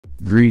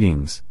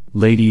Greetings,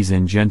 ladies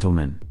and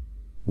gentlemen.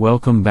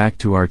 Welcome back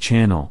to our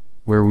channel,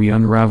 where we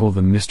unravel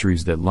the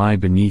mysteries that lie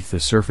beneath the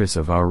surface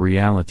of our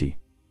reality.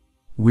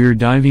 We're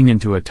diving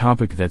into a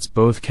topic that's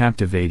both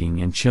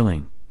captivating and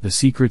chilling, the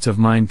secrets of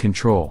mind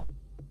control.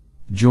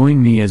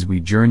 Join me as we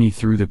journey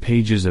through the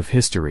pages of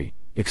history,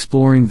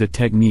 exploring the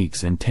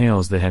techniques and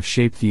tales that have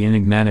shaped the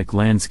enigmatic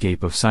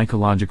landscape of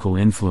psychological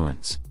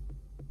influence.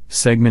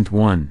 Segment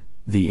 1: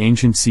 The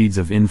Ancient Seeds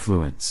of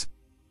Influence.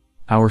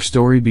 Our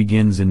story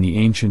begins in the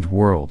ancient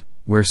world,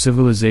 where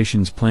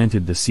civilizations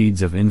planted the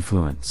seeds of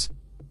influence.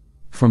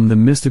 From the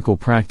mystical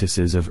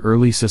practices of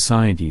early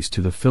societies to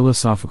the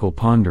philosophical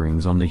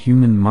ponderings on the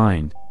human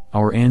mind,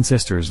 our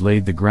ancestors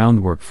laid the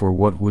groundwork for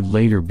what would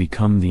later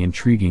become the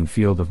intriguing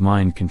field of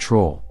mind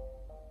control.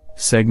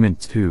 Segment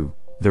 2: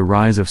 The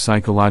Rise of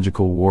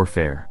Psychological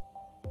Warfare.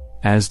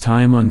 As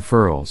time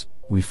unfurls,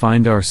 we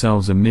find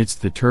ourselves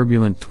amidst the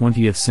turbulent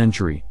 20th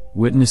century,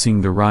 witnessing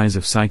the rise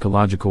of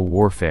psychological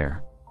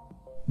warfare.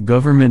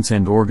 Governments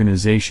and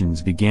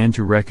organizations began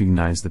to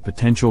recognize the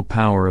potential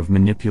power of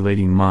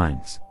manipulating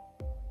minds.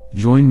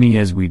 Join me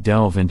as we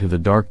delve into the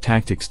dark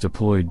tactics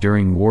deployed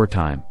during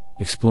wartime,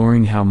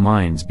 exploring how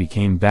minds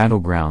became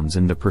battlegrounds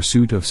in the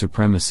pursuit of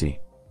supremacy.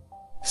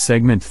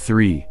 Segment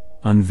 3: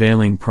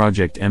 Unveiling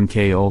Project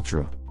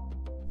MKUltra.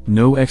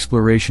 No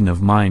exploration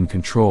of mind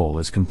control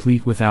is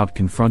complete without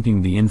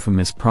confronting the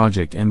infamous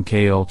Project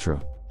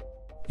MKUltra.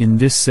 In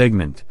this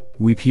segment,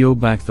 we peel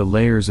back the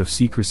layers of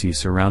secrecy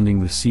surrounding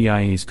the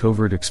CIA's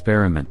covert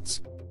experiments.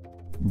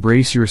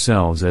 Brace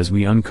yourselves as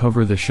we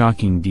uncover the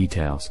shocking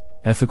details,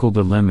 ethical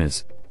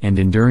dilemmas, and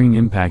enduring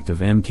impact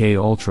of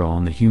MKUltra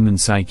on the human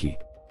psyche.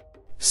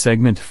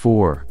 Segment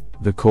 4: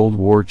 The Cold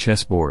War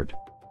Chessboard.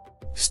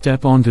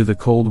 Step onto the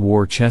Cold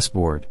War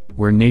chessboard,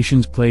 where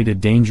nations played a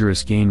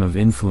dangerous game of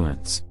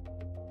influence.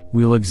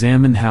 We'll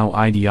examine how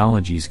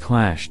ideologies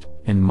clashed,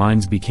 and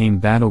minds became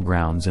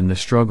battlegrounds in the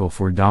struggle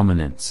for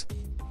dominance.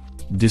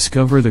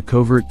 Discover the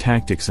covert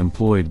tactics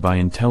employed by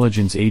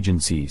intelligence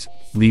agencies,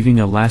 leaving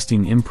a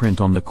lasting imprint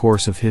on the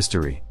course of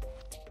history.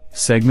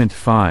 Segment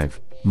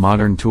 5: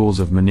 Modern Tools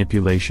of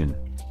Manipulation.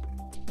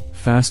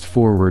 Fast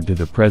forward to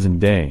the present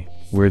day,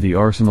 where the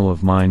arsenal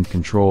of mind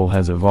control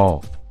has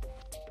evolved.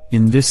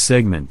 In this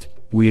segment,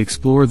 we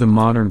explore the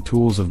modern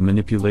tools of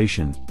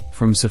manipulation,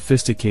 from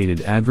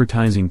sophisticated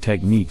advertising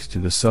techniques to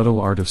the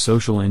subtle art of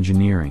social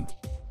engineering.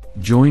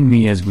 Join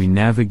me as we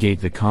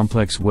navigate the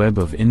complex web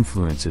of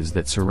influences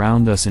that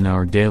surround us in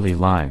our daily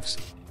lives.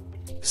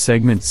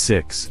 Segment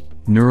 6: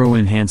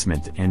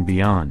 Neuroenhancement and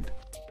Beyond.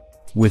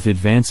 With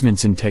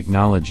advancements in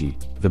technology,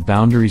 the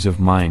boundaries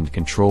of mind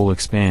control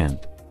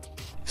expand.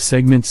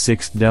 Segment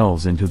 6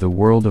 delves into the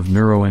world of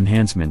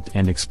neuroenhancement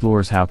and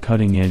explores how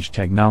cutting-edge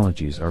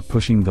technologies are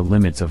pushing the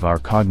limits of our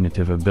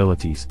cognitive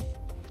abilities.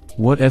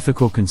 What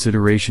ethical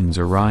considerations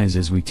arise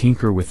as we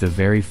tinker with the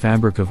very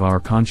fabric of our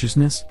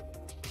consciousness?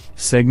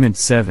 Segment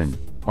 7: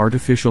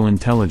 Artificial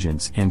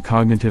Intelligence and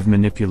Cognitive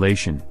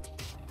Manipulation.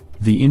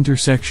 The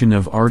intersection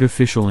of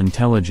artificial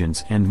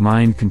intelligence and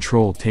mind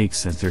control takes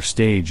center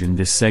stage in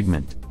this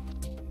segment.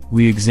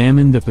 We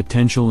examine the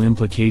potential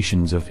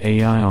implications of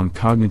AI on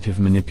cognitive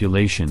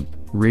manipulation,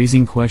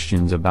 raising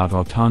questions about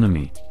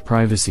autonomy,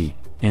 privacy,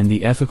 and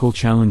the ethical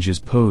challenges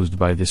posed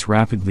by this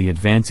rapidly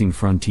advancing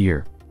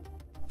frontier.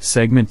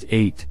 Segment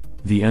 8: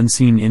 The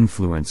Unseen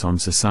Influence on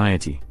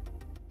Society.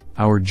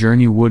 Our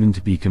journey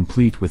wouldn't be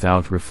complete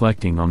without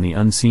reflecting on the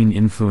unseen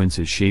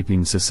influences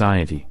shaping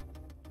society.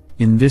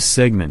 In this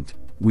segment,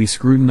 we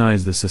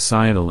scrutinize the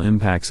societal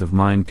impacts of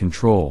mind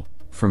control,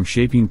 from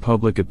shaping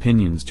public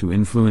opinions to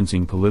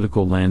influencing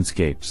political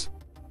landscapes.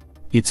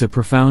 It's a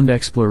profound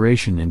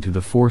exploration into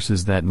the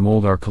forces that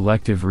mold our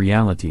collective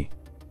reality.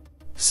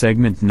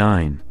 Segment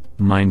 9: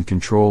 Mind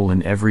Control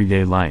in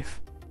Everyday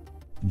Life.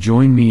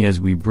 Join me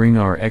as we bring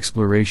our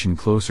exploration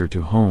closer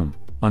to home,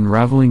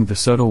 unraveling the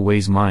subtle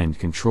ways mind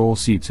control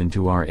seeps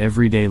into our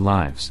everyday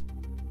lives.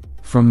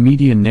 From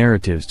media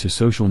narratives to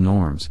social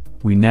norms,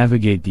 we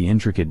navigate the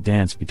intricate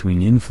dance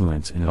between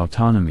influence and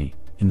autonomy,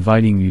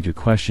 inviting you to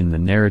question the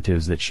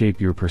narratives that shape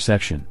your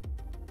perception.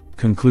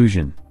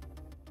 Conclusion.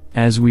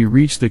 As we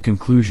reach the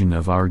conclusion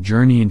of our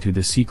journey into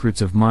the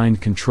secrets of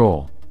mind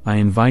control, I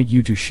invite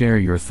you to share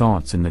your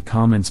thoughts in the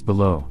comments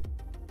below.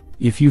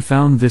 If you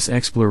found this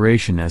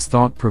exploration as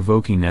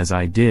thought-provoking as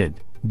I did,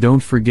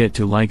 don't forget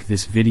to like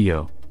this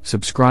video,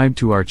 subscribe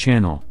to our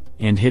channel,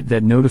 and hit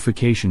that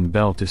notification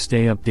bell to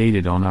stay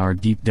updated on our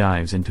deep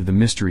dives into the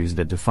mysteries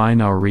that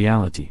define our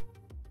reality.